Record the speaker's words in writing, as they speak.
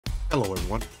Hello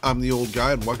everyone, I'm the old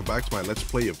guy and welcome back to my Let's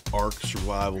Play of Ark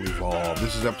Survival Evolved.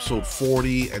 This is episode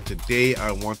 40 and today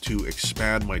I want to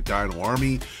expand my Dino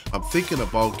army. I'm thinking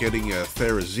about getting a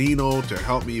Therizino to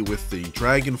help me with the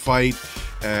dragon fight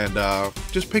and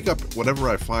just pick up whatever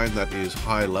I find that is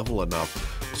high level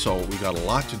enough. So we got a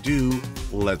lot to do,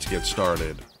 let's get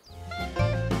started.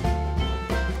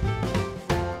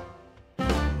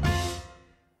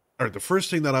 Alright, the first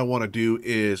thing that I want to do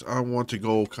is I want to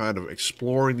go kind of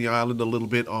exploring the island a little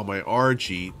bit on my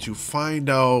RG to find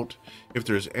out if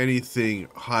there's anything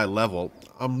high level.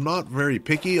 I'm not very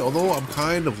picky, although I'm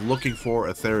kind of looking for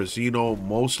a Therizino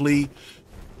mostly.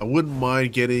 I wouldn't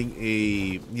mind getting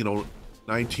a,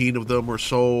 19 of them or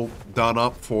so done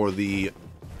up for the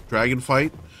dragon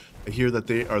fight. I hear that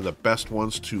they are the best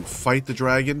ones to fight the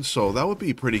dragon, so that would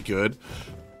be pretty good.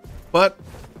 But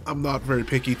I'm not very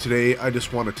picky today. I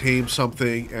just want to tame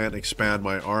something and expand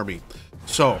my army.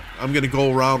 So I'm going to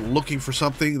go around looking for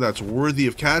something that's worthy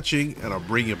of catching, and I'll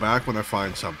bring you back when I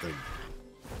find something.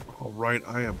 All right,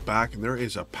 I am back, and there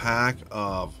is a pack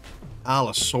of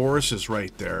Allosauruses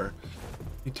right there.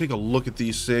 Let me take a look at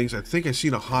these things. I think I've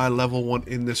seen a high level one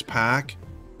in this pack.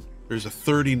 There's a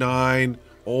 39.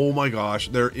 Oh my gosh,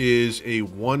 there is a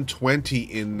 120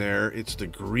 in there. It's the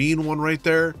green one right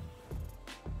there.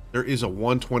 There is a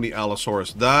 120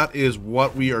 Allosaurus. That is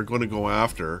what we are going to go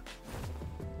after.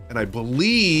 And I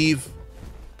believe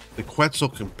the Quetzal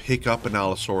can pick up an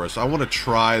Allosaurus. I want to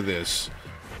try this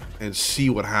and see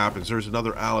what happens. There's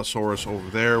another Allosaurus over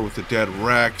there with the dead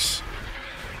Rex.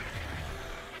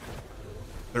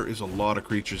 There is a lot of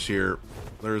creatures here.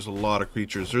 There's a lot of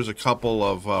creatures. There's a couple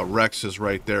of Rexes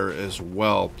right there as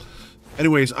well.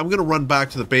 Anyways, I'm going to run back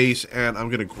to the base and I'm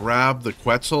going to grab the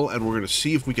Quetzal and we're going to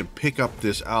see if we can pick up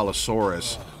this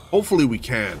Allosaurus. Hopefully we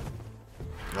can.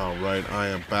 Alright, I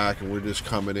am back and we're just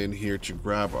coming in here to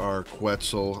grab our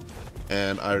Quetzal.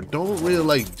 And I don't really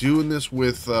like doing this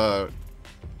with,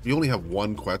 we only have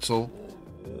one Quetzal.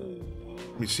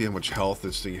 Let me see how much health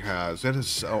this thing has. That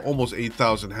is almost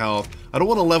 8,000 health. I don't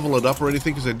want to level it up or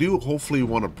anything because I do hopefully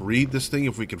want to breed this thing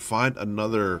if we can find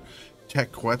another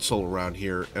Tech Quetzal around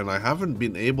here, and I haven't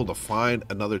been able to find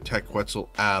another Tech Quetzal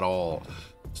at all.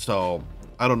 So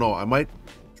I don't know, I might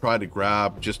try to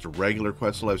grab just a regular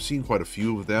Quetzal. I've seen quite a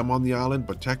few of them on the island,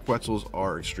 but Tech Quetzals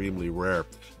are extremely rare.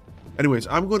 Anyways,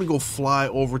 I'm going to go fly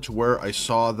over to where I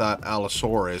saw that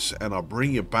Allosaurus and I'll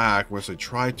bring you back once I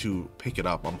try to pick it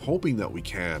up. I'm hoping that we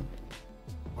can.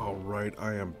 All right,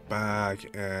 I am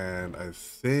back and I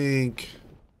think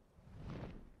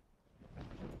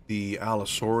the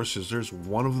Allosauruses, there's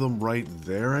one of them right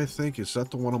there, I think. Is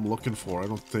that the one I'm looking for? I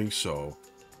don't think so.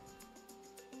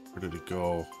 Where did it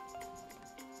go?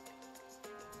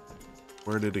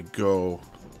 Where did it go?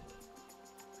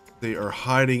 They are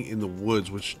hiding in the woods,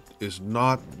 which is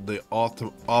not the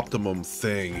optimum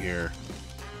thing here.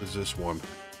 Is this one?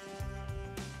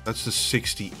 That's the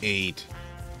 68.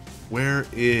 Where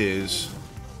is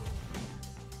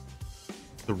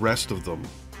the rest of them?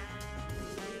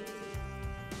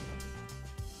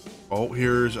 Oh,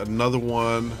 here's another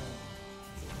one.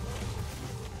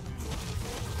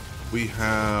 We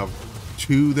have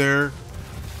two there.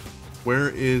 Where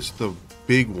is the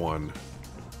big one?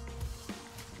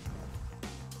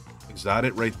 Is that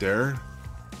it right there?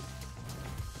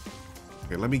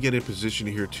 Okay, let me get in position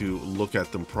here to look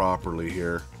at them properly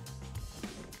here.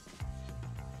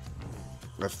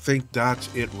 I think that's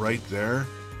it right there.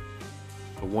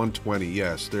 The 120,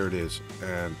 yes, there it is.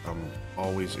 And I'm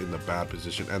always in the bad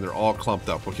position. And they're all clumped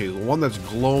up. Okay, the one that's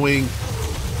glowing.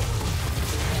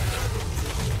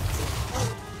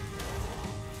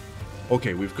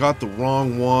 Okay, we've got the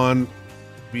wrong one.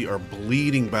 We are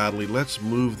bleeding badly. Let's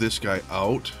move this guy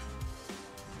out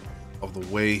of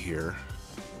the way here.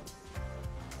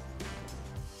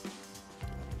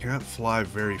 Can't fly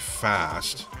very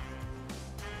fast.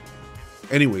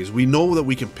 Anyways, we know that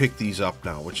we can pick these up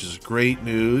now, which is great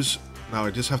news. Now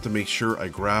I just have to make sure I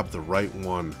grab the right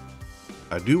one.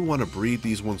 I do want to breed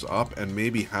these ones up and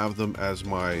maybe have them as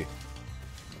my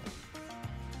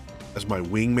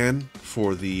wingmen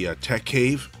for the tech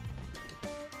cave.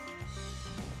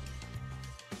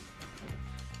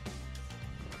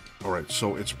 Alright,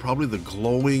 so it's probably the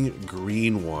glowing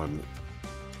green one,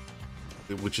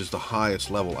 which is the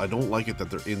highest level. I don't like it that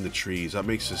they're in the trees. That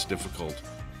makes this difficult.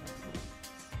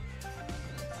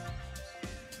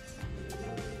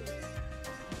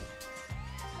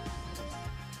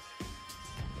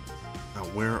 Now,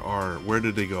 where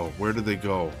did they go? Where did they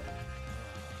go?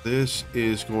 This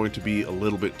is going to be a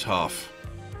little bit tough.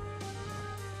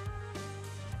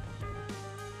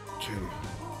 Okay.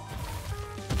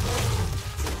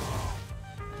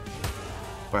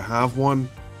 If I I have one?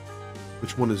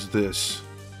 Which one is this?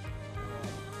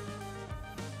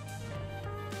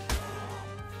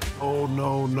 Oh,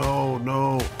 no, no,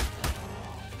 no.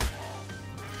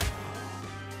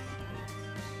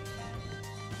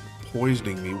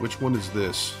 Poisoning me. Which one is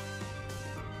this?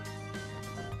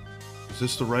 Is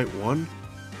this the right one?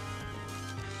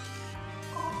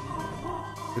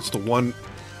 It's the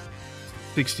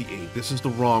 168. This is the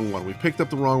wrong one. We picked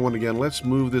up the wrong one again. Let's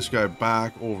move this guy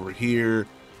back over here,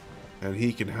 and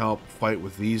he can help fight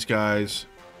with these guys.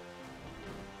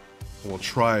 We'll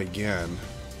try again.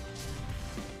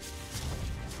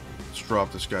 Let's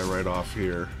drop this guy right off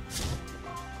here.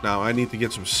 Now, I need to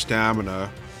get some stamina.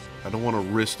 I don't want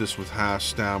to risk this with half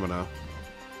stamina.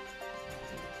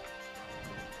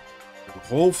 And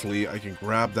hopefully, I can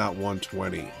grab that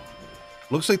 120.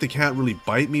 Looks like they can't really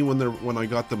bite me when I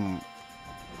got them,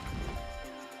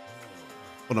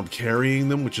 when I'm carrying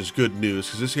them, which is good news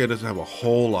because this guy doesn't have a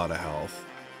whole lot of health.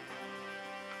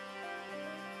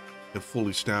 Get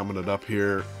fully stamina'd up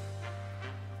here.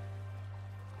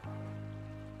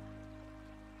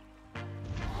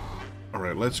 All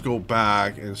right, let's go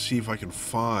back and see if I can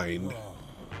find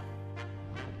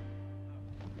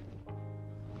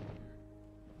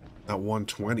that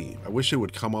 120. I wish it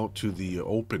would come out to the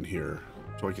open here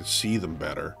so I could see them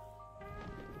better.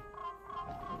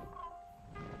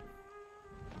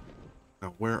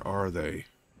 Now, where are they?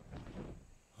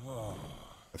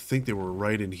 I think they were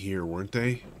right in here, weren't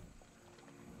they?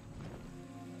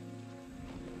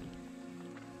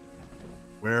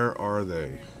 Where are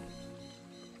they?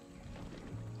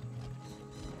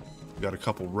 We got a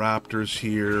couple raptors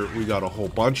here. We got a whole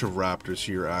bunch of raptors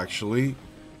here, actually.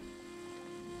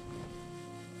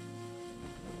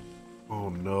 Oh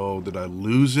no, did I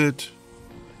lose it?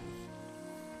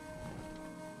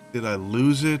 Did I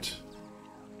lose it?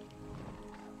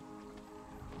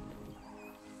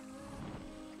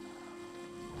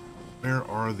 Where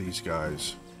are these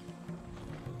guys?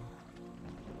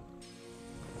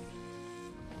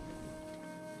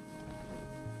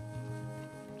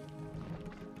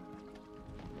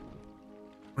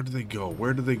 Where did they go?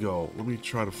 Where did they go? Let me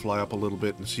try to fly up a little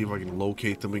bit and see if I can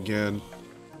locate them again.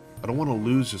 I don't want to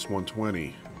lose this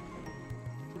 120.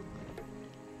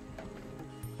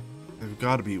 They've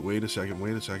got to be... Wait a second,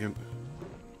 wait a second.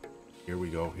 Here we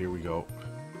go, here we go.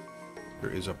 There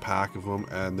is a pack of them,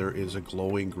 and there is a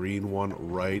glowing green one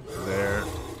right there.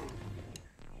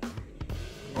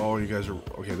 Oh, you guys are...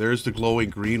 Okay, there's the glowing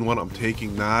green one. I'm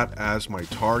taking that as my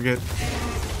target.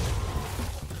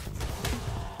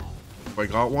 Have I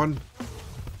got one?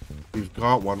 We've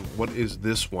got one. What is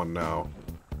this one now?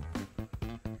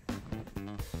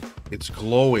 It's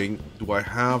glowing. Do I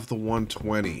have the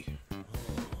 120?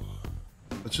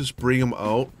 Let's just bring him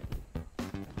out.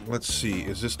 Let's see.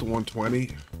 Is this the 120?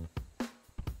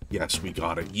 Yes, we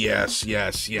got it. Yes,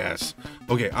 yes, yes.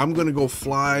 Okay, I'm going to go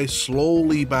fly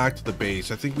slowly back to the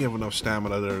base. I think we have enough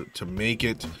stamina there to make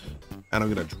it. And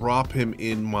I'm going to drop him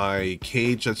in my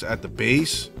cage that's at the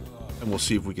base. And we'll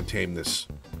see if we can tame this.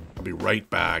 I'll be right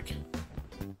back.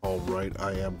 Alright,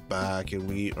 I am back. And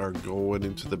we are going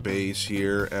into the base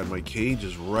here. And my cage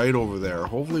is right over there.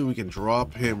 Hopefully we can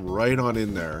drop him right on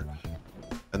in there.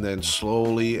 And then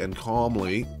slowly and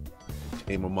calmly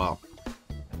tame him up.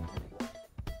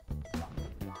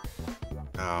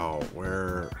 Now,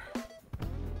 where...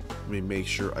 Let me make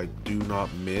sure I do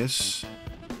not miss.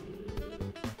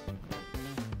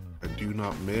 I do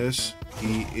not miss.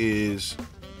 He is...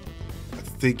 I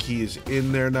think he is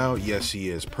in there now. Yes, he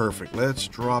is. Perfect. Let's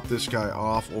drop this guy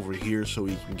off over here so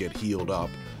he can get healed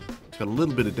up. He's got a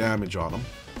little bit of damage on him.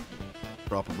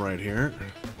 Drop him right here.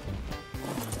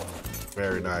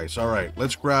 Very nice. Alright,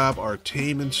 let's grab our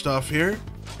taming stuff here.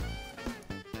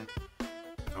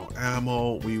 No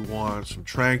ammo. We want some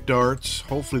tranq darts.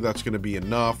 Hopefully that's going to be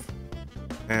enough.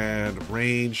 And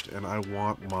ranged. And I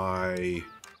want my...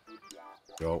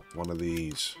 Go, one of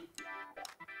these.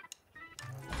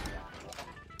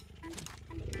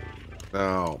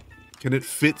 Now, can it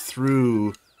fit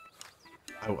through...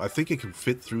 I think it can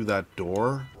fit through that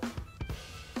door. I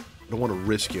don't want to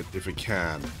risk it if it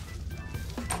can.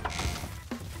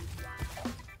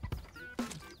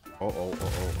 Uh-oh,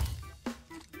 uh-oh.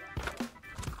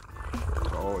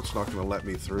 Oh, it's not going to let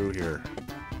me through here.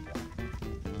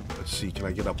 Let's see, can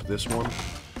I get up this one?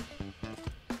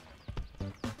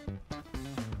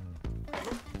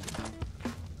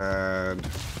 And...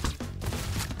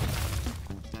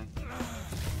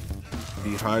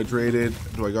 Dehydrated.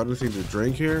 Do I got anything to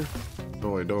drink here?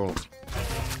 No, I don't.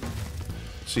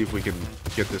 Let's see if we can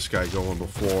get this guy going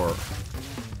before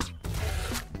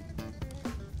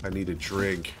I need a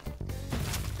drink.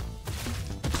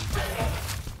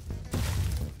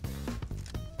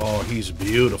 Oh, he's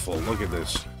beautiful. Look at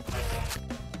this.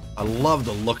 I love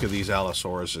the look of these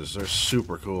Allosauruses. They're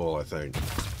super cool, I think.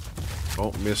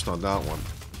 Oh, missed on that one.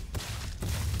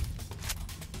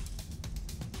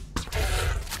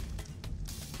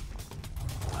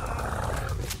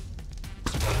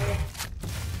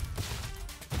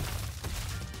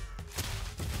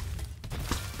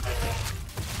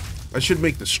 I should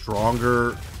make the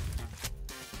stronger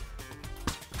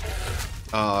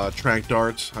trank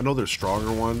darts. I know there's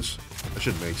stronger ones. I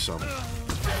should make some.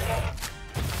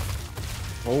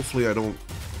 Hopefully I don't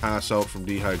pass out from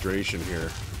dehydration here.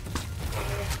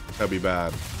 That'd be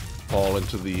bad. Fall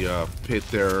into the pit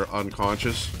there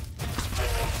unconscious.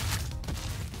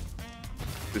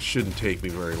 This shouldn't take me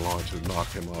very long to knock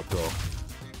him out though.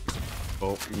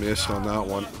 Oh, missed on that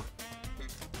one.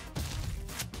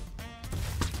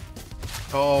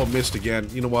 Oh, missed again.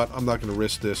 You know what? I'm not going to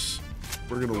risk this.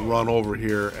 We're going to run over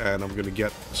here and I'm going to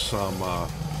get some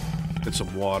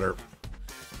water.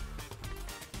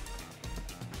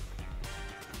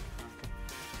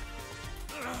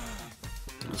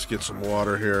 Let's get some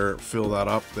water here. Fill that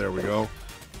up. There we go.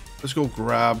 Let's go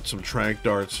grab some trank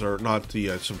darts, or not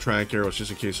the some trank arrows,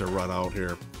 just in case I run out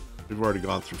here. We've already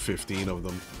gone through 15 of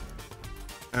them.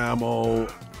 Ammo.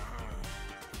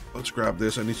 Let's grab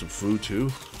this. I need some food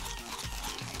too.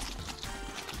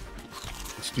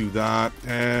 Let's do that.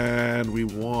 And we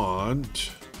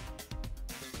want...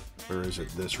 Where is it?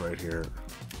 This right here.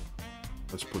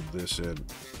 Let's put this in.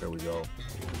 There we go.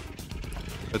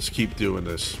 Let's keep doing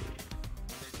this.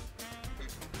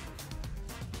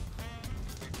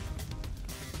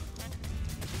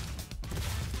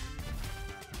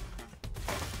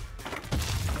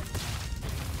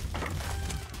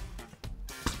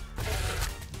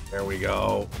 There we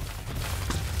go.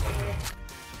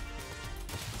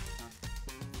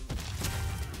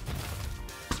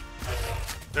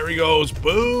 There he goes.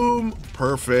 Boom.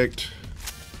 Perfect.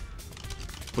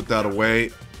 Put that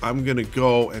away. I'm going to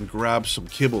go and grab some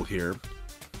kibble here.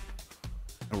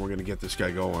 And we're going to get this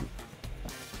guy going.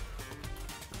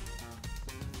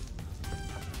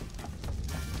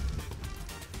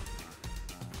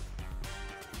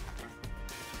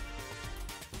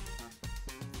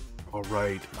 All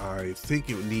right, I think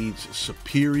it needs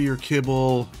superior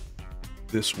kibble.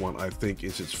 This one, I think,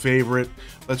 is its favorite.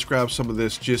 Let's grab some of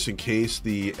this just in case.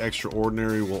 The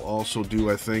extraordinary will also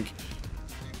do, I think.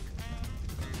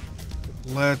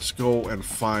 Let's go and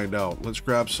find out. Let's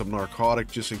grab some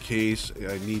narcotic just in case.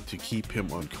 I need to keep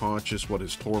him unconscious, what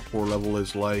his torpor level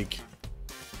is like.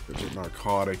 There's a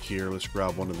narcotic here. Let's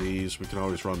grab one of these. We can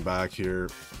always run back here.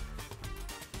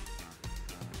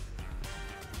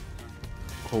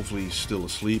 Hopefully he's still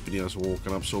asleep and he hasn't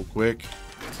woken up so quick.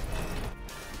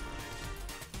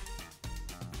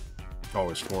 Oh,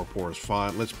 his torpor is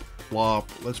fine. Let's plop.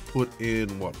 Let's put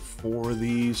in, what, 4 of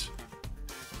these?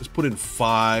 Let's put in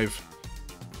 5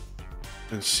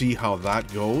 and see how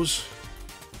that goes.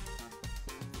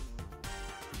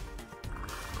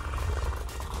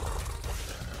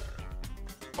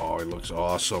 Oh, he looks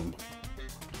awesome.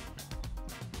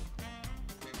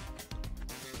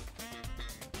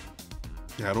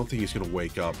 Yeah, I don't think he's going to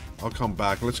wake up. I'll come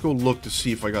back. Let's go look to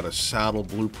see if I got a saddle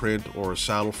blueprint or a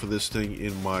saddle for this thing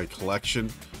in my collection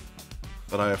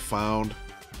that I have found.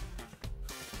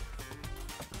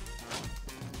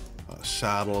 A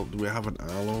saddle. Do we have an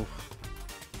aloe?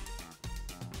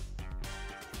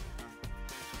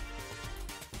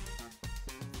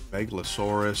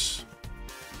 Megalosaurus.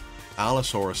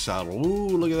 Allosaurus saddle.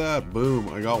 Ooh, look at that. Boom.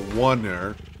 I got one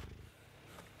there.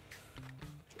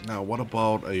 Now, what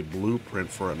about a blueprint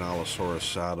for an Allosaurus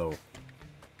saddle?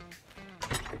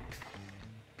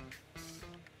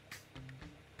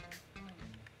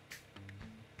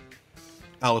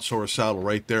 Allosaurus saddle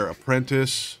right there.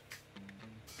 Apprentice.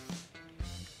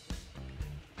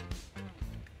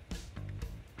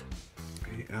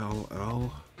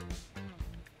 ALL.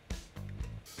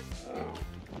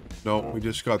 No, we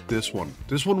just got this one.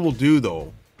 This one will do,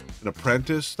 though. An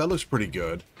apprentice. That looks pretty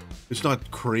good. It's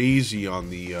not crazy on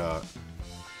the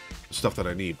stuff that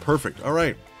I need. Perfect. All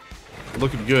right.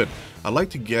 Looking good. I'd like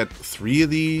to get 3 of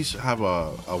these. Have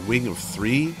a wing of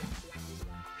 3.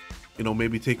 You know,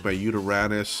 maybe take my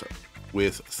Uteranus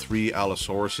with 3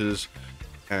 Allosauruses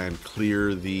and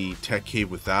clear the tech cave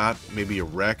with that. Maybe a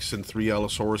Rex and 3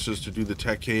 Allosauruses to do the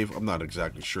tech cave. I'm not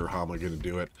exactly sure how am I going to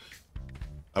do it.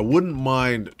 I wouldn't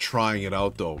mind trying it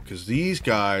out though, because these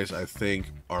guys I think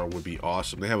would be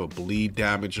awesome. They have a bleed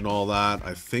damage and all that.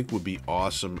 I think would be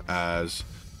awesome as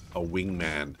a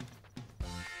wingman.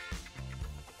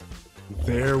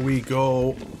 There we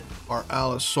go. Our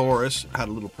Allosaurus had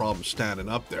a little problem standing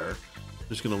up there.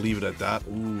 Just gonna leave it at that.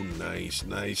 Ooh, nice,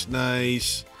 nice,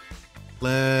 nice.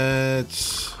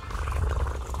 Let's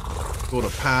go to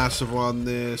passive on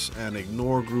this and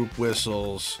ignore group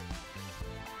whistles.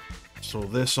 So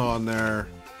this on there.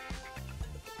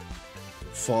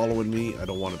 Following me. I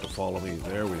don't want it to follow me.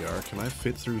 There we are. Can I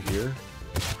fit through here?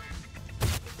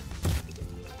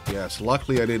 Yes,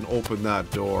 luckily I didn't open that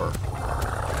door.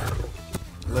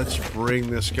 Let's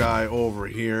bring this guy over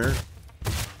here.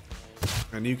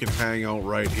 And you can hang out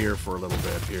right here for a little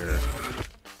bit here.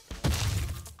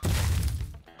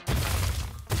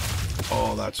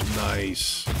 Oh, that's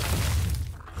nice.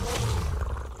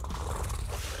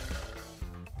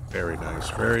 Very nice,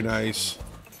 very nice.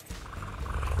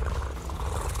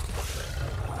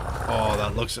 Oh,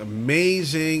 that looks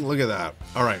amazing. Look at that.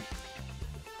 All right.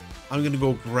 I'm going to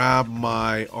go grab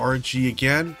my RG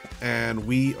again, and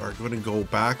we are going to go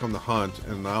back on the hunt.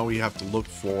 And now we have to look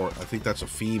for, I think that's a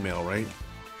female, right?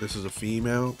 This is a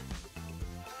female.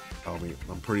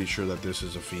 I'm pretty sure that this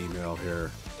is a female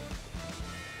here.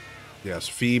 Yes,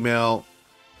 female.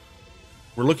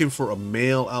 We're looking for a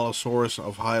male Allosaurus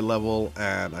of high level,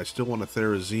 and I still want a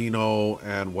Therizino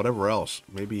and whatever else.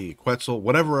 Maybe Quetzal,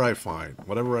 whatever I find.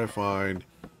 Whatever I find.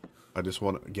 I just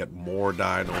want to get more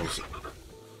dinos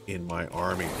in my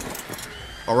army.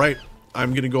 Alright,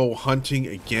 I'm going to go hunting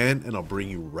again, and I'll bring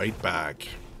you right back.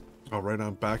 Alright,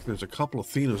 I'm back. There's a couple of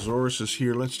Thenosauruses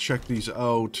here. Let's check these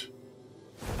out.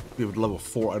 We have level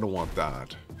 4. I don't want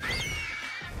that.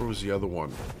 Where was the other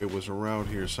one? It was around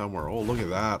here somewhere. Oh, look at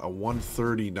that. A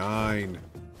 139.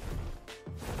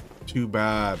 Too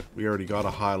bad. We already got a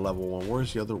high level one.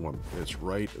 Where's the other one? It's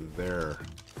right there.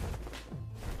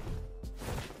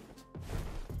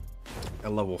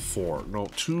 At level 4. No,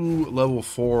 2 level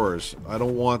 4s. I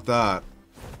don't want that.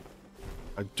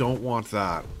 I don't want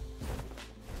that.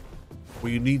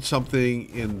 Well, you need something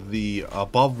in the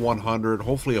above 100.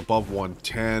 Hopefully above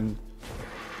 110.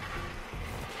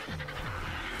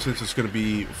 Since it's going to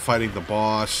be fighting the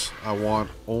boss, I want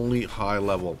only high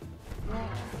level.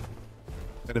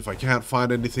 And if I can't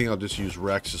find anything, I'll just use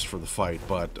Rexes for the fight.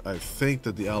 But I think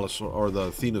that the Allosaurus or the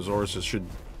Thenosauruses should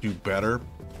do better.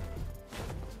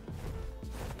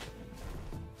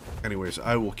 Anyways,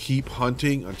 I will keep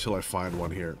hunting until I find one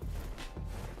here.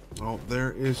 Oh,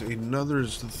 there is another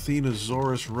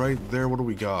Thenosauros right there. What do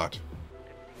we got?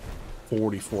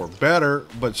 44. Better,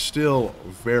 but still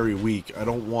very weak. I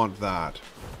don't want that.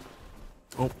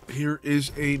 Oh, here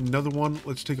is another one.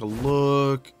 Let's take a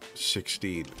look.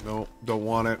 16. No, don't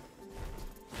want it.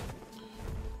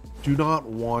 Do not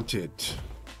want it.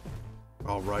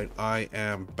 Alright, I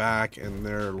am back, and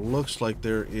there looks like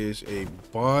there is a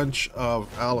bunch of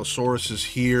Allosauruses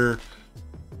here.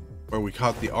 Where we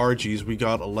caught the RGs. We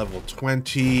got a level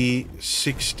 20,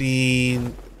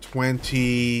 16,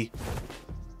 20...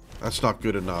 That's not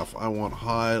good enough. I want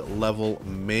high level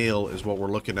male is what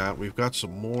we're looking at. We've got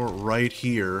some more right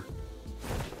here.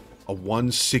 A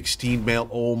 116 male.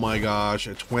 Oh my gosh.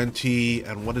 A 20.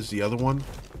 And what is the other one?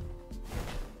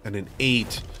 And an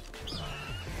 8.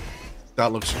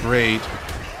 That looks great.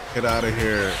 Get out of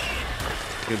here.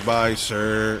 Goodbye,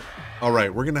 sir.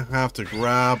 Alright, we're going to have to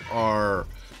grab our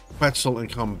Quetzal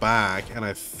and come back. And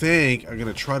I think I'm going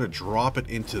to try to drop it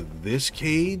into this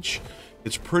cage.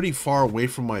 It's pretty far away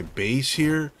from my base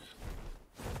here.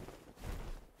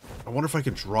 I wonder if I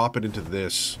could drop it into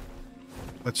this.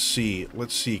 Let's see.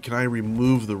 Let's see. Can I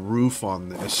remove the roof on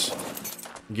this?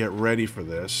 Get ready for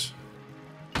this.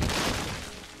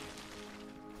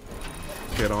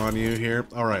 Get on you here.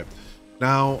 Alright.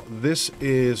 Now, this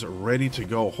is ready to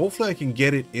go. Hopefully I can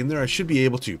get it in there. I should be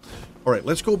able to. Alright,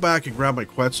 let's go back and grab my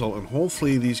Quetzal. And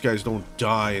hopefully these guys don't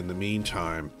die in the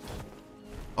meantime.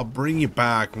 I'll bring you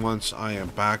back once I am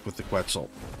back with the Quetzal.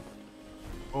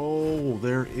 Oh,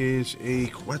 there is a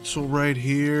Quetzal right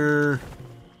here.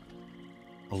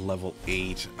 A level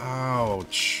 8.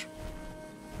 Ouch.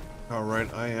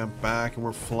 Alright, I am back and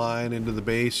we're flying into the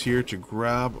base here to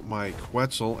grab my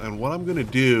Quetzal. And what I'm going to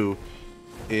do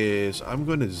is I'm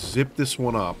going to zip this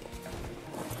one up.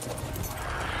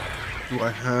 Do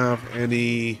I have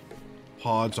any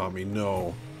pods on me?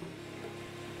 No.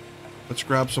 Let's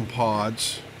grab some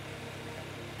pods.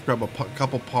 Grab a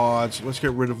couple pods. Let's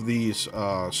get rid of these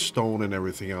stone and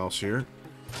everything else here.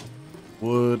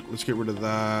 Wood. Let's get rid of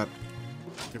that.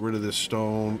 Get rid of this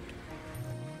stone.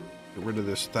 Get rid of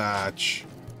this thatch.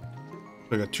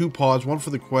 I got 2 pods. One for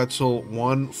the Quetzal.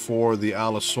 One for the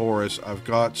Allosaurus. I've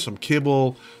got some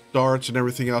kibble, darts, and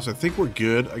everything else. I think we're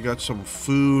good. I got some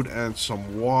food and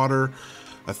some water.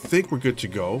 I think we're good to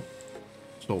go.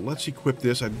 So let's equip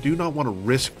this. I do not want to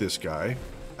risk this guy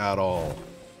at all.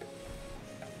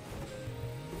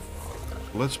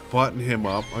 Let's button him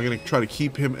up. I'm going to try to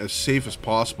keep him as safe as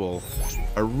possible.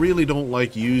 I really don't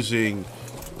like using,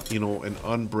 you know, an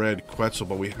unbred Quetzal,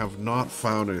 but we have not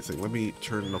found anything. Let me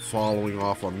turn the following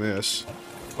off on this.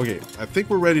 Okay, I think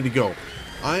we're ready to go.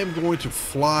 I am going to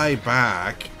fly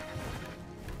back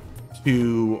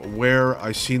to where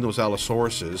I seen those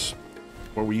Allosauruses,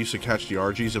 where we used to catch the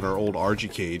RGs in our old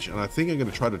RG cage, and I think I'm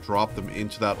going to try to drop them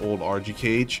into that old RG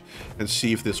cage and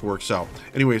see if this works out.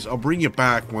 Anyways, I'll bring you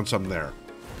back once I'm there.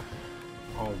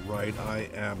 Alright, I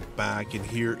am back, and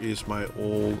here is my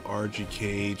old RG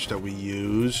cage that we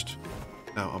used.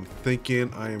 Now, I'm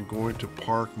thinking I am going to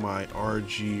park my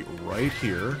RG right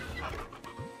here.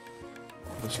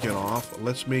 Let's get off.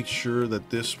 Let's make sure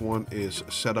that this one is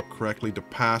set up correctly to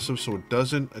passive so it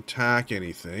doesn't attack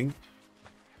anything.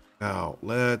 Now,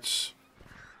 let's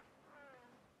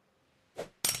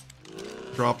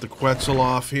drop the Quetzal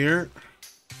off here.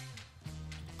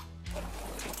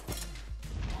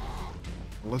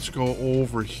 Let's go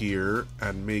over here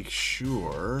and make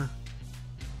sure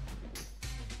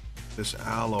this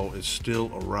Allo is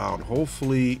still around.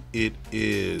 Hopefully it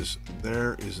is.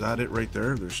 There, is that it right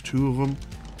there? There's two of them.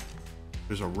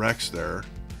 There's a Rex there.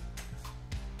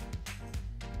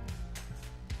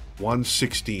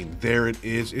 116. There it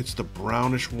is. It's the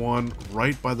brownish one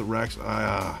right by the Rex.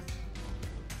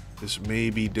 This may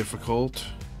be difficult.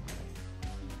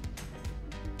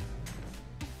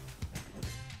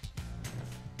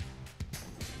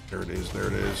 There it is. There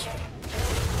it is.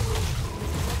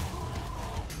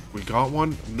 We got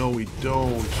one? No, we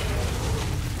don't.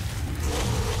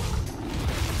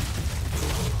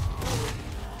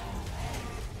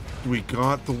 We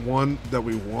got the one that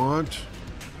we want.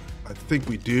 I think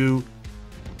we do.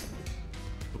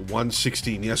 The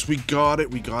 116. Yes, we got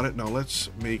it. We got it. Now let's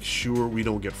make sure we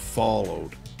don't get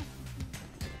followed.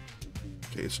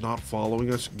 Okay, it's not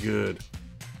following us. Good.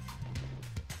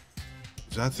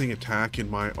 Is that thing attacking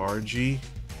my RG?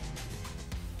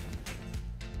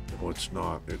 No, it's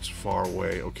not. It's far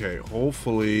away. Okay,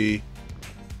 hopefully...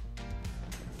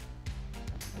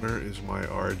 Where is my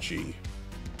RG?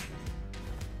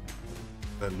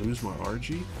 Did I lose my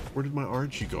RG? Where did my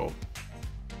RG go?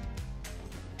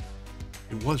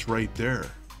 It was right there.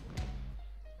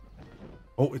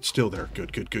 Oh, it's still there.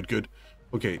 Good, good, good, good.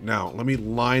 Okay, now let me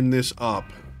line this up.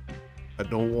 I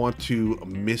don't want to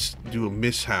do a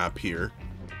mishap here.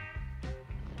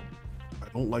 I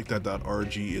don't like that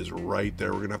RG is right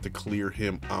there. We're gonna have to clear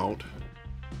him out.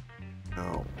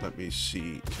 Now, let me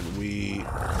see. Can we...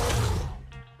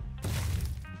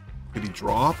 Did he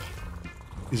drop?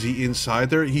 Is he inside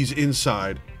there? He's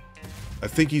inside. I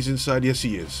think he's inside. Yes,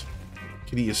 he is.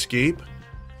 Can he escape?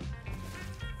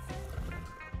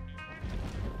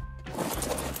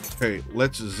 Okay,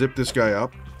 let's zip this guy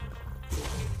up.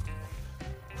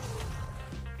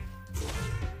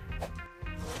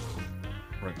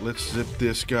 Right, let's zip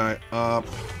this guy up.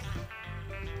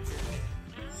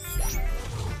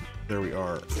 There we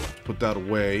are. Put that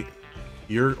away.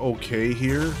 You're okay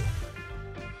here.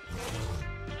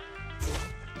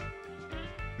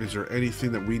 Is there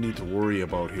anything that we need to worry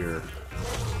about here?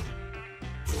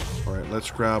 Alright,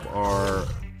 let's grab our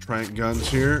trank guns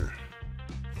here.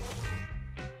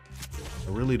 I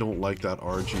really don't like that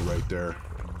RG right there.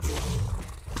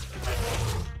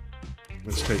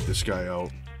 Let's take this guy out.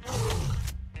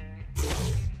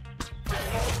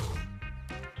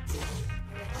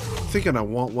 I'm thinking I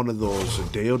want one of those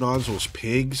Deodons, those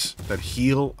pigs that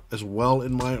heal as well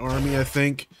in my army, I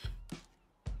think.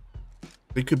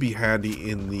 They could be handy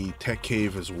in the tech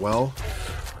cave as well.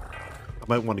 I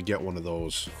might want to get one of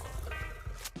those.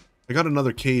 I got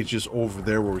another cage just over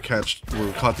there where we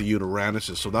caught the Uranus,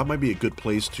 so that might be a good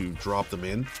place to drop them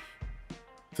in.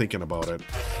 Thinking about it.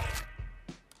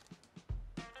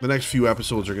 The next few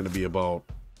episodes are going to be about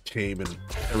taming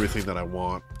everything that I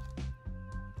want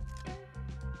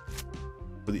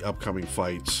for the upcoming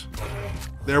fights.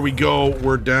 There we go.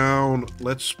 We're down.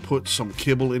 Let's put some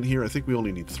kibble in here. I think we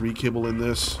only need 3 kibble in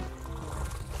this.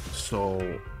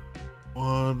 So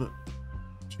 1,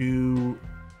 2,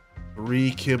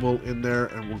 3 kibble in there,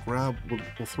 and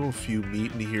we'll throw a few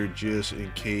meat in here just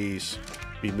in case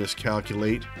we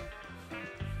miscalculate.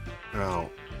 Now,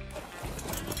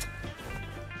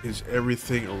 is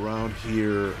everything around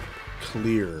here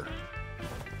clear?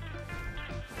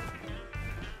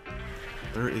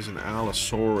 There is an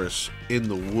Allosaurus in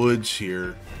the woods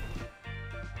here.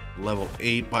 Level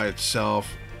 8 by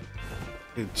itself.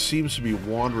 It seems to be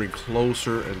wandering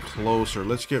closer and closer.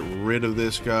 Let's get rid of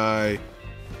this guy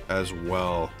as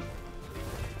well.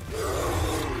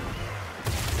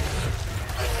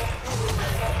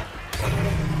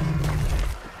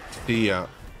 See ya.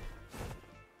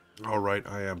 Alright,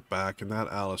 I am back, and that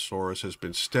Allosaurus has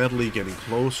been steadily getting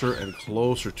closer and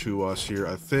closer to us here.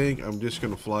 I think I'm just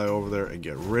going to fly over there and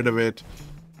get rid of it.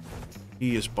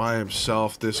 He is by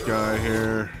himself, this guy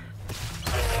here.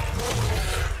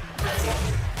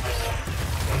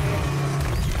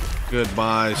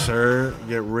 Goodbye, sir.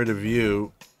 Get rid of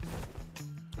you.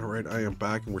 Alright, I am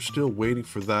back, and we're still waiting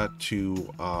for that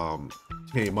to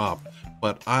tame up.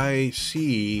 But I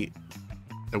see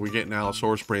that we're getting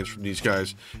Allosaurus brains from these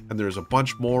guys, and there's a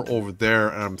bunch more over there,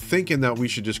 and I'm thinking that we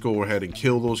should just go ahead and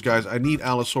kill those guys. I need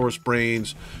Allosaurus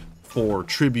brains for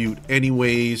tribute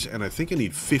anyways, and I think I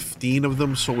need 15 of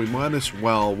them, so we might as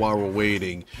well, while we're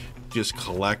waiting, just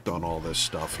collect on all this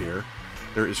stuff here.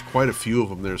 There is quite a few of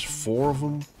them. There's 4 of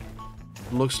them,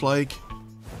 looks like.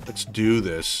 Let's do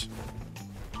this.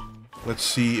 Let's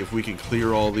see if we can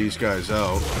clear all these guys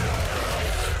out.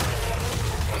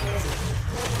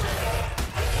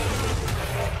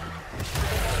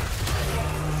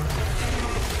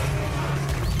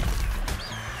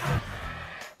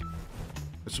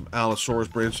 Some Allosaurus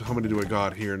brains. How many do I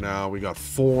got here now? We got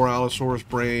 4 Allosaurus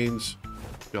brains.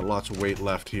 Got lots of weight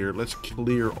left here. Let's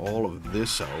clear all of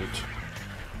this out.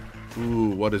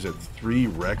 Ooh, what is it? 3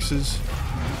 Rexes?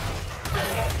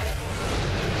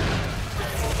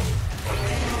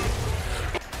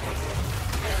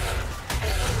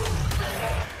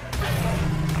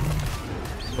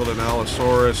 Killed an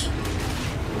Allosaurus.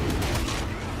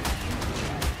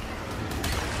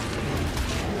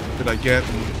 Did I get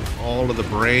all of the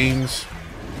brains?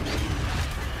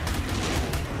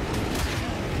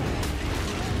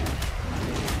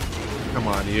 Come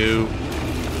on, you.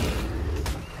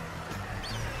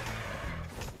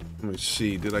 Let me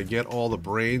see. Did I get all the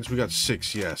brains? We got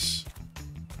 6, yes.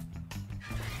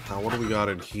 Now, what do we got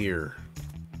in here?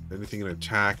 Anything gonna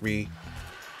attack me?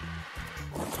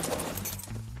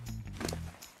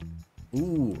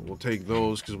 Ooh, we'll take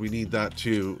those because we need that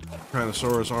too.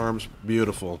 Tyrannosaurus arms,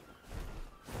 beautiful.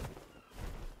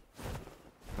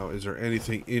 Now, is there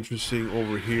anything interesting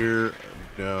over here?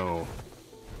 No.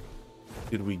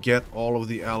 Did we get all of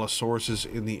the Allosauruses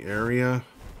in the area?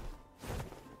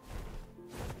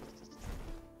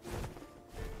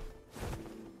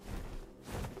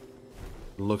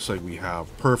 Looks like we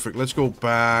have. Perfect. Let's go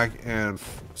back and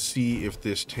see if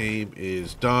this tame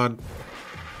is done.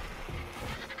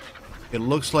 It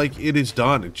looks like it is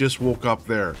done. It just woke up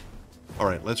there.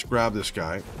 Alright, let's grab this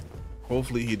guy.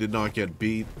 Hopefully he did not get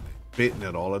bitten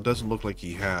at all. It doesn't look like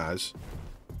he has.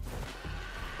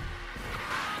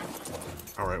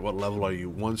 Alright, what level are you?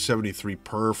 173.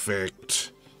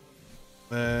 Perfect.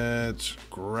 Let's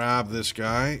grab this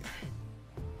guy.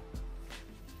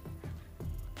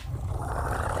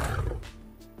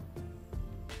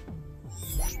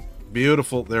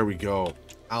 Beautiful. There we go.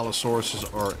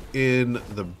 Allosauruses are in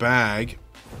the bag.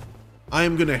 I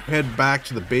am going to head back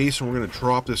to the base and we're going to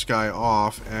drop this guy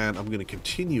off, and I'm going to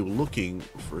continue looking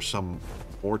for some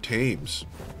more tames.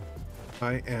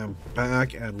 I am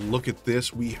back, and look at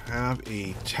this. We have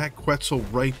a Tech Quetzal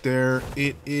right there.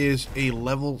 It is a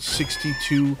level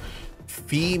 62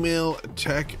 female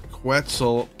Tech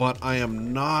Quetzal, but I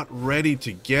am not ready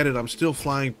to get it. I'm still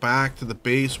flying back to the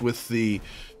base with the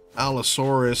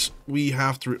Allosaurus. We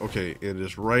have to... Okay, it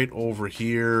is right over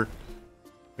here.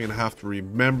 I'm gonna have to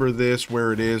remember this,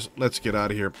 where it is. Let's get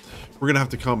out of here. We're gonna have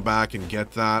to come back and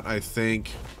get that, I think.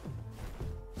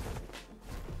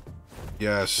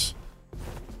 Yes.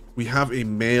 We have a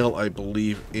male, I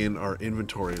believe, in our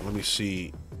inventory. Let me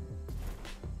see.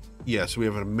 Yes, we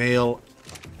have a male,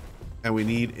 and we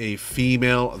need a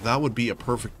female. That would be a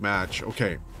perfect match.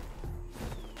 Okay.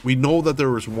 We know that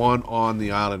there was one on the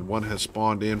island. One has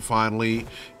spawned in finally.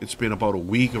 It's been about a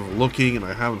week of looking, and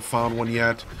I haven't found one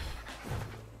yet.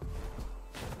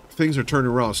 Things are turning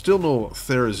around. Still no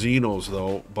Therazinos,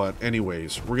 though. But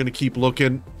anyways, we're going to keep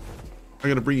looking. I'm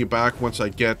going to bring you back once I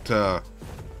get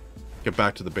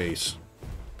back to the base.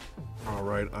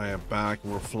 Alright, I am back,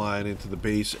 and we're flying into the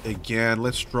base again.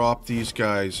 Let's drop these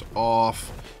guys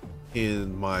off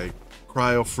in my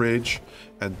cryo fridge,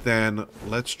 and then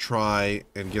let's try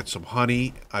and get some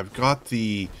honey. I've got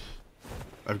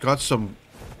some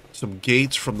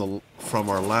gates from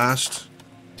our last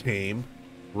tame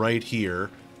right here.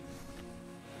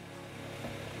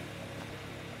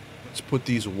 Let's put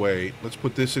these away. Let's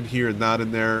put this in here and that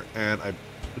in there. And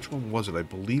which one was it? I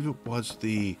believe it was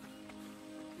the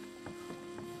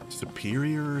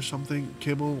Superior or something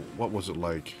kibble. What was it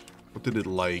like? What did it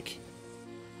like?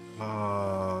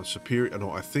 Superior.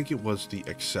 No, I think it was the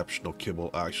Exceptional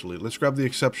kibble, actually. Let's grab the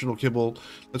Exceptional kibble.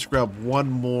 Let's grab one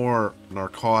more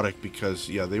narcotic, because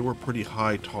yeah, they were pretty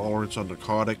high tolerance on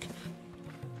narcotic.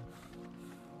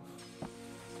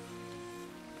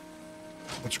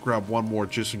 Let's grab one more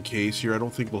just in case here. I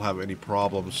don't think we'll have any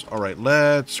problems. All right,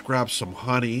 let's grab some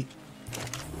honey.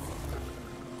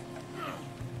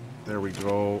 There we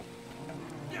go.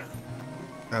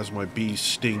 As my bees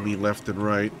sting me left and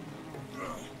right.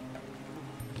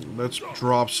 Let's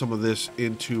drop some of this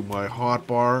into my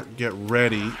hotbar. Get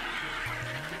ready.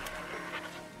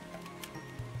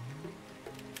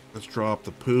 Let's drop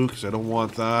the poo because I don't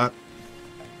want that.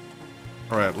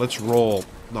 Alright, let's roll.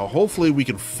 Now, hopefully we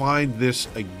can find this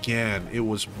again. It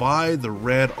was by the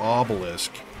red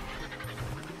obelisk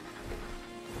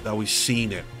that we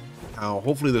seen it. Now,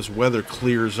 hopefully this weather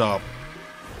clears up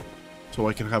so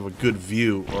I can have a good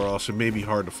view, or else it may be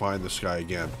hard to find this guy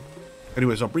again.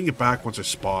 Anyways, I'll bring it back once I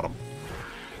spot him.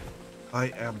 I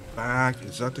am back.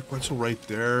 Is that the Quetzal right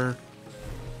there?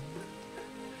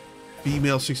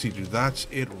 Female 62. That's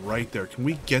it right there. Can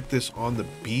we get this on the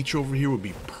beach over here? Would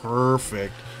be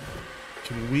perfect.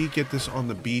 Can we get this on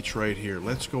the beach right here?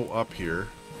 Let's go up here.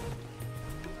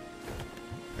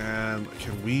 And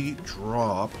can we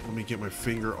drop... Let me get my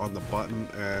finger on the button,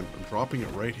 and I'm dropping it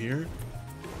right here.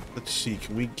 Let's see.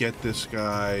 Can we get this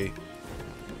guy...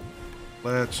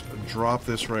 Let's drop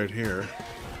this right here.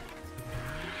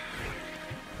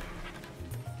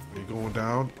 Are you going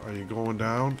down? Are you going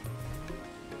down?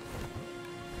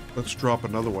 Let's drop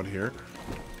another one here.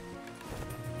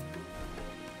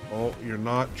 Oh, you're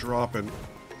not dropping.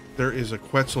 There is a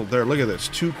Quetzal there. Look at this.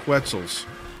 2 Quetzals.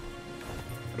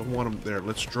 I don't want them there.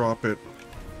 Let's drop it.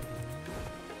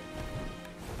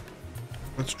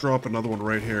 Let's drop another one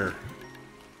right here.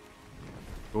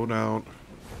 Go down.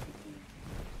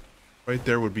 Right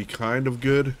there would be kind of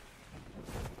good.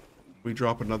 We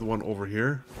drop another one over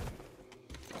here.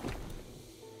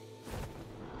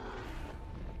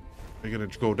 Are you gonna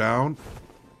go down?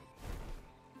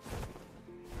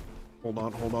 Hold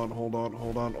on, hold on, hold on,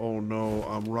 hold on. Oh no,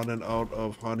 I'm running out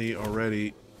of honey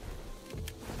already.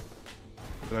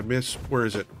 Did I miss? Where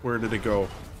is it? Where did it go?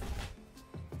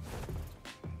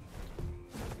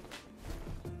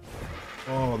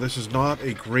 Oh, this is not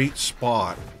a great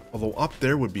spot. Although up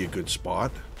there would be a good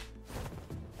spot.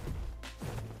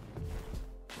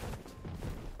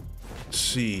 Let's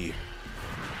see.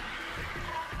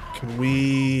 Can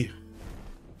we...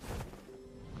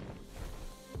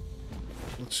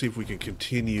 Let's see if we can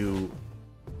continue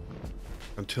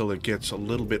until it gets a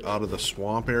little bit out of the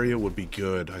swamp area would be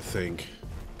good, I think.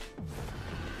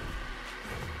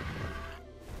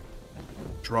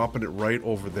 Dropping it right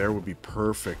over there would be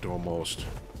perfect almost.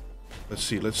 Let's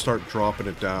see, let's start dropping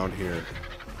it down here.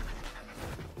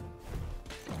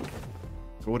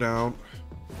 Go down.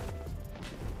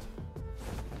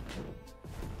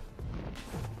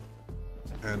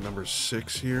 And number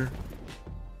 6 here.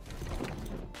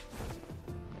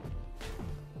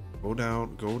 Go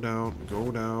down, go down,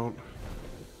 go down.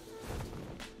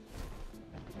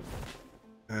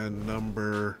 And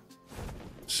number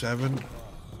 7.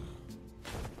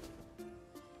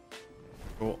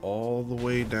 Go all the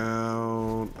way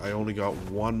down. I only got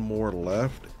one more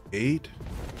left. 8.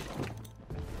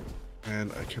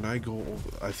 And can I go over?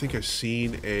 I think I've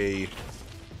seen a...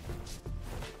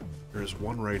 There's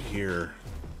one right here.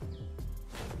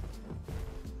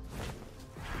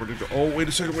 Where did it go? Oh, wait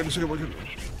a second, wait a second.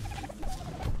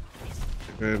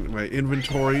 And my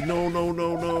inventory. No, no,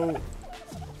 no, no.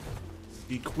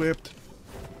 Equipped.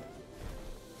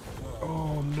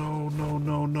 Oh, no, no,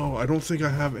 no, no. I don't think I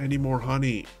have any more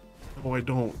honey. No, I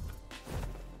don't.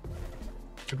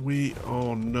 Can we...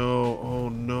 Oh, no. Oh,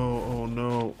 no. Oh,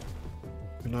 no.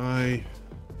 Can I...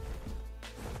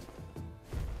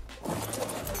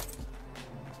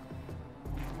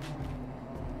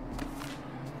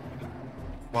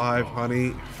 Five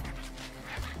honey.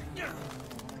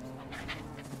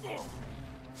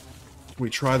 Can we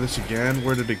try this again?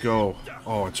 Where did it go?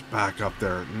 Oh, it's back up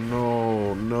there.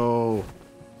 No, no.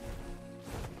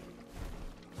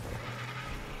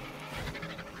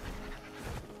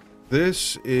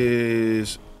 This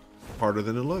is harder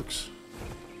than it looks.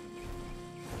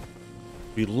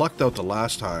 We lucked out the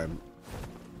last time.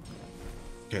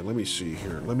 Okay, let me see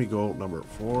here. Let me go number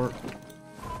 4.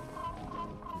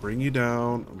 Bring you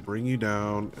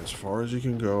down as far as you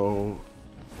can go.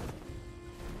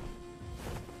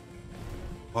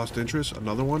 Lost interest,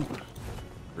 another one.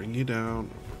 Bring you down,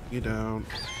 bring you down.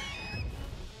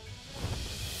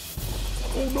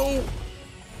 Oh no!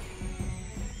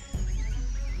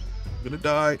 I'm gonna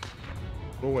die.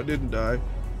 Oh, I didn't die.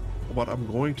 But I'm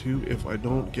going to if I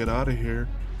don't get out of here.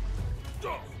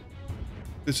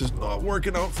 This is not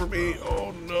working out for me.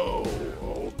 Oh no.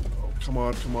 Oh no. Come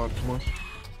on, come on, come on.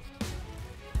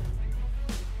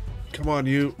 Come on,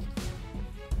 you.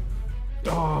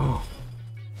 Oh.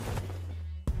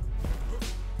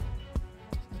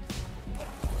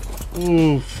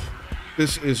 Oof.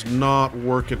 This is not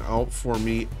working out for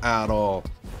me at all.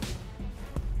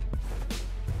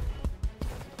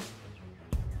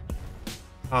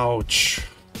 Ouch.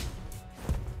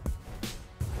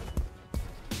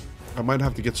 I might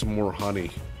have to get some more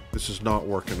honey. This is not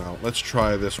working out. Let's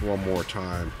try this one more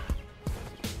time.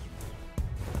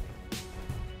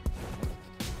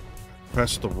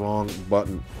 Press the wrong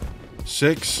button.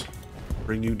 6.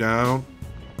 Bring you down.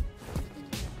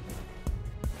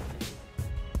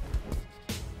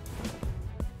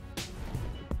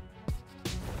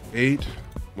 8.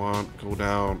 Come on, go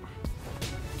down.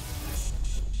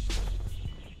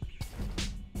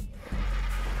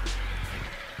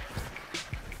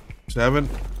 7.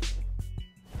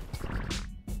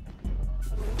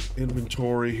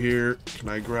 Inventory here. Can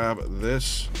I grab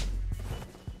this?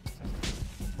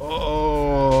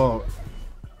 Oh,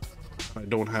 I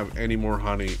don't have any more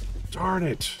honey. Darn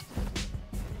it.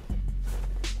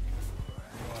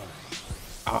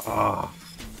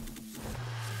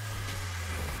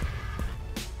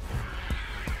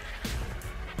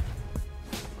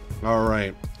 All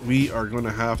right, we are going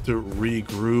to have to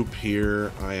regroup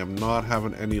here. I am not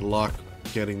having any luck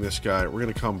getting this guy. We're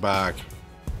going to come back.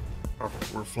 All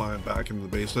right, we're flying back into the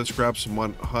base. Let's grab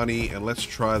some honey and let's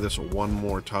try this one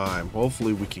more time.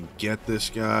 Hopefully we can get this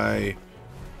guy.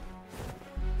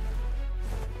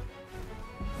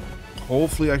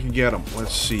 Hopefully I can get him.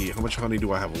 Let's see. How much honey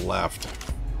do I have left?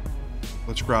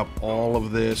 Let's grab all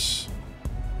of this.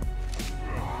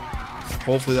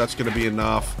 Hopefully that's going to be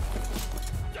enough.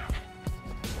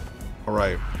 All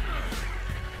right.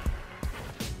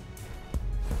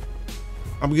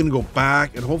 I'm going to go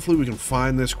back and hopefully we can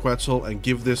find this Quetzal and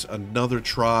give this another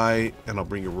try, and I'll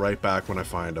bring you right back when I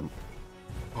find him.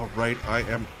 All right, I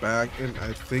am back and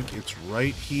I think it's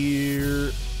right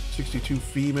here. 62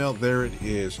 female. There it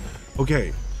is.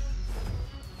 Okay.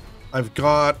 I've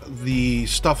got the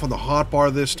stuff on the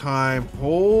hotbar this time.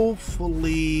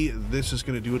 Hopefully this is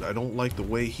going to do it. I don't like the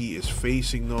way he is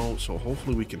facing though, so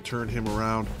hopefully we can turn him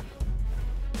around.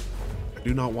 I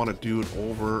do not want to do it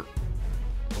over.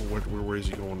 Oh, where is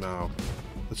he going now?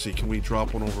 Let's see. Can we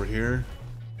drop one over here?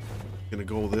 Gonna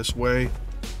go this way.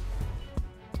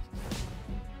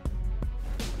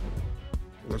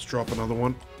 Let's drop another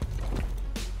one.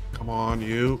 Come on,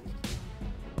 you.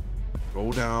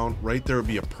 Go down. Right there would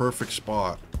be a perfect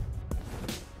spot.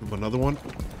 Move another one.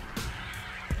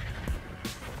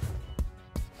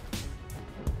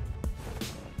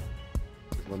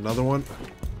 Another one.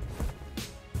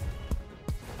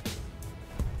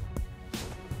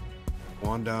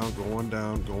 Going down, going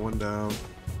down, going down.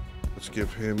 Let's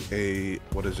give him a,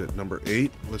 what is it, number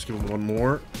 8. Let's give him one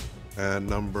more. And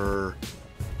number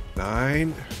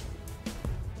 9.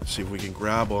 Let's see if we can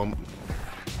grab him.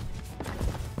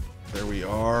 There we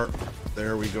are.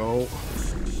 There we go.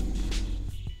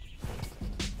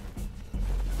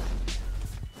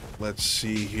 Let's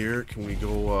see here. Can we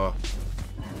go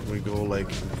like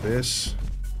this?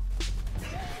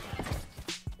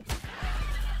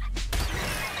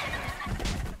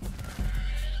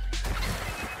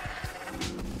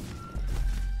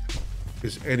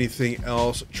 Is anything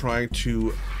else trying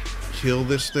to kill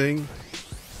this thing?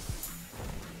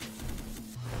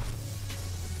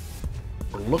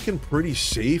 We're looking pretty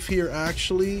safe here,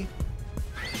 actually.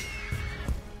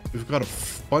 We've got a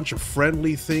bunch of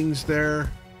friendly things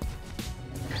there.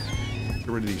 Get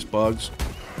rid of these bugs.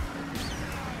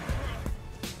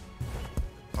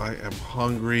 I am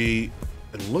hungry.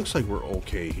 It looks like we're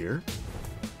okay here.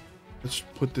 Let's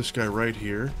put this guy right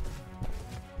here.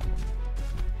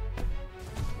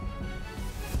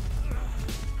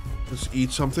 Let's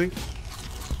eat something.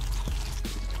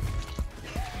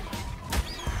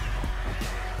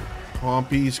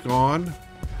 Pompey's gone.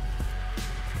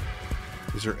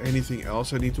 Is there anything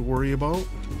else I need to worry about?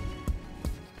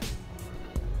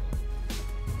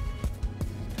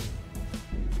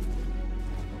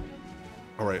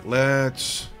 All right,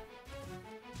 let's...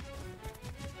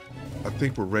 I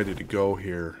think we're ready to go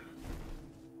here.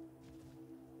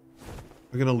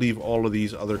 I'm going to leave all of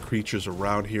these other creatures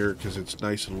around here because it's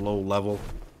nice and low level.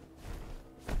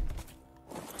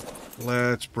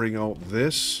 Let's bring out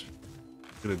this. I'm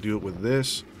going to do it with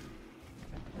this.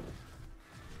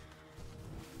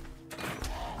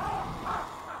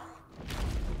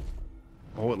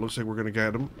 Oh, it looks like we're going to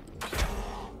get him.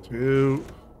 2.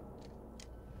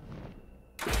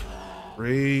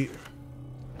 3.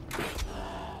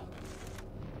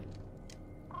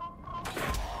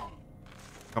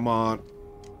 Come on.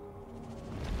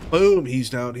 Boom, he's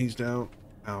down, he's down.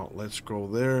 Now, let's go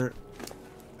there.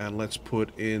 And let's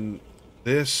put in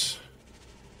this.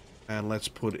 And let's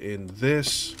put in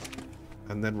this.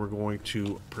 And then we're going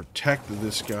to protect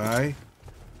this guy.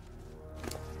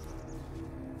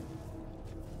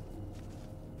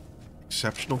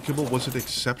 Exceptional kibble? Was it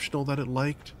exceptional that it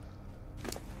liked?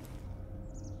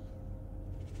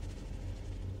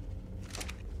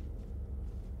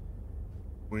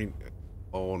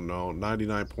 Oh no,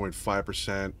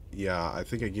 99.5%. Yeah, I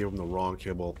think I gave him the wrong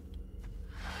kibble.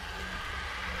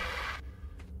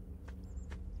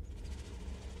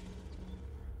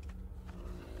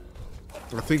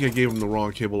 I think I gave him the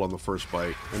wrong kibble on the first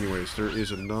bite. Anyways, there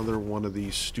is another one of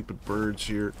these stupid birds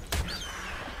here.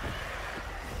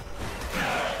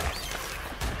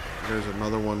 There's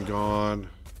another one gone.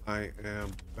 I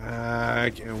am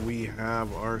back, and we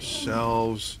have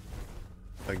ourselves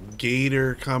a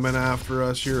gator coming after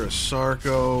us here, a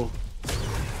Sarco.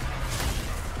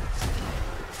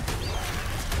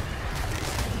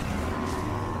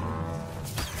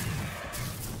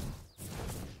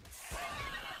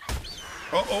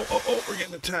 Oh, we're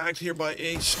getting attacked here by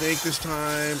a snake this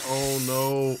time. Oh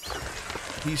no.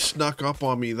 He snuck up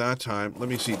on me that time. Let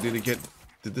me see, did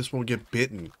this one get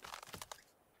bitten?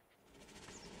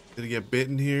 Did it get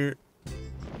bitten here?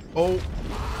 Oh,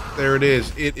 there it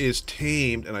is. It is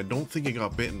tamed, and I don't think it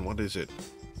got bitten. What is it?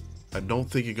 I don't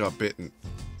think it got bitten.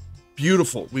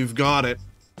 Beautiful. We've got it.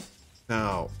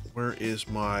 Now, where is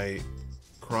my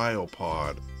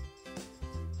cryopod?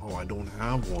 Oh, I don't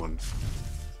have one.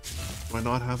 Do I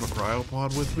not have a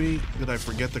cryopod with me? Did I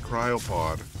forget the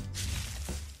cryopod?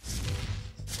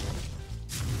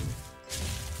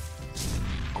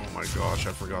 Oh my gosh,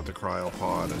 I forgot the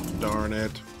cryopod. Darn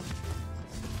it.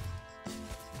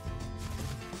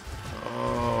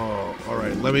 Oh,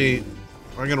 alright,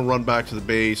 I'm gonna run back to the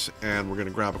base, and we're gonna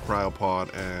grab a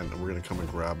cryopod, and we're gonna come and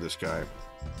grab this guy.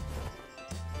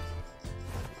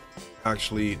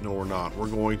 Actually, no, we're not. We're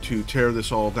going to tear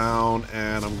this all down,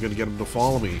 and I'm gonna get him to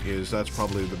follow me. That's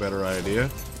probably the better idea.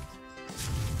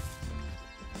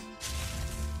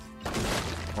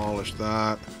 Polish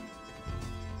that.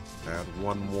 Add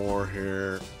one more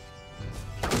here.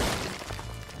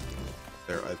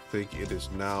 There, I think it is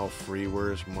now free.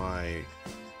 Where's my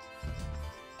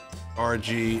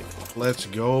RG? Let's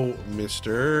go,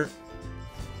 mister.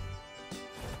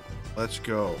 Let's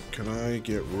go. Can I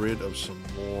get rid of some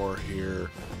more here?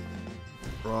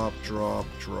 Drop, drop,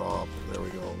 drop. There we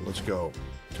go. Let's go.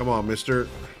 Come on, mister.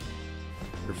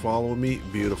 You're following me?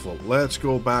 Beautiful. Let's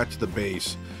go back to the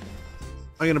base.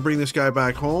 I'm going to bring this guy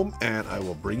back home, and I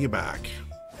will bring you back.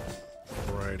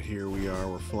 Right, here we are.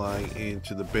 We're flying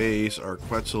into the base. Our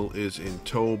Quetzal is in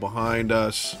tow behind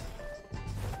us.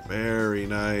 Very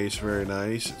nice, very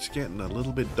nice. It's getting a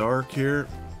little bit dark here.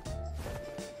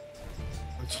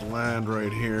 Let's land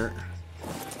right here.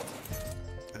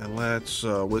 And let's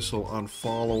whistle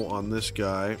unfollow on this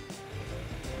guy.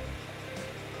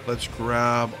 Let's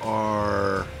grab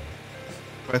our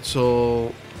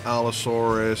Quetzal,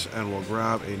 Allosaurus, and we'll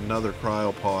grab another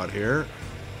cryopod here.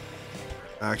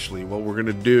 Actually, what we're going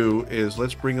to do is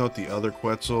let's bring out the other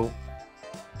Quetzal.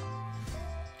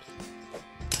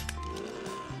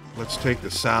 Let's take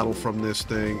the saddle from this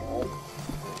thing.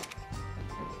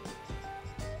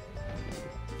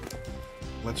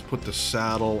 Let's put the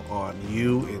saddle on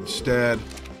you instead.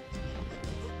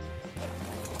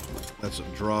 Let's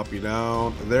drop you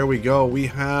down. There we go. We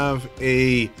have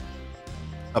a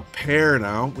pair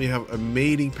now. We have a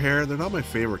mating pair. They're not my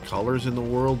favorite colors in the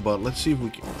world, but let's see if we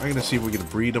can. I'm going to see if we can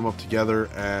breed them up together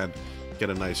and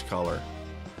get a nice color.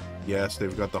 Yes,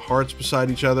 they've got the hearts beside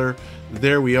each other.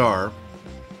 There we are.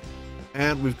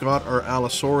 And we've got our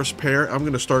Allosaurus pair. I'm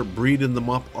going to start breeding them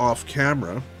up off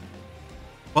camera.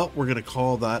 But we're going to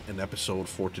call that an episode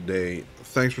for today.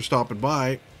 Thanks for stopping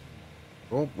by.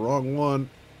 Oh, wrong one.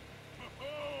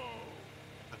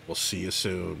 We'll see you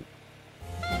soon.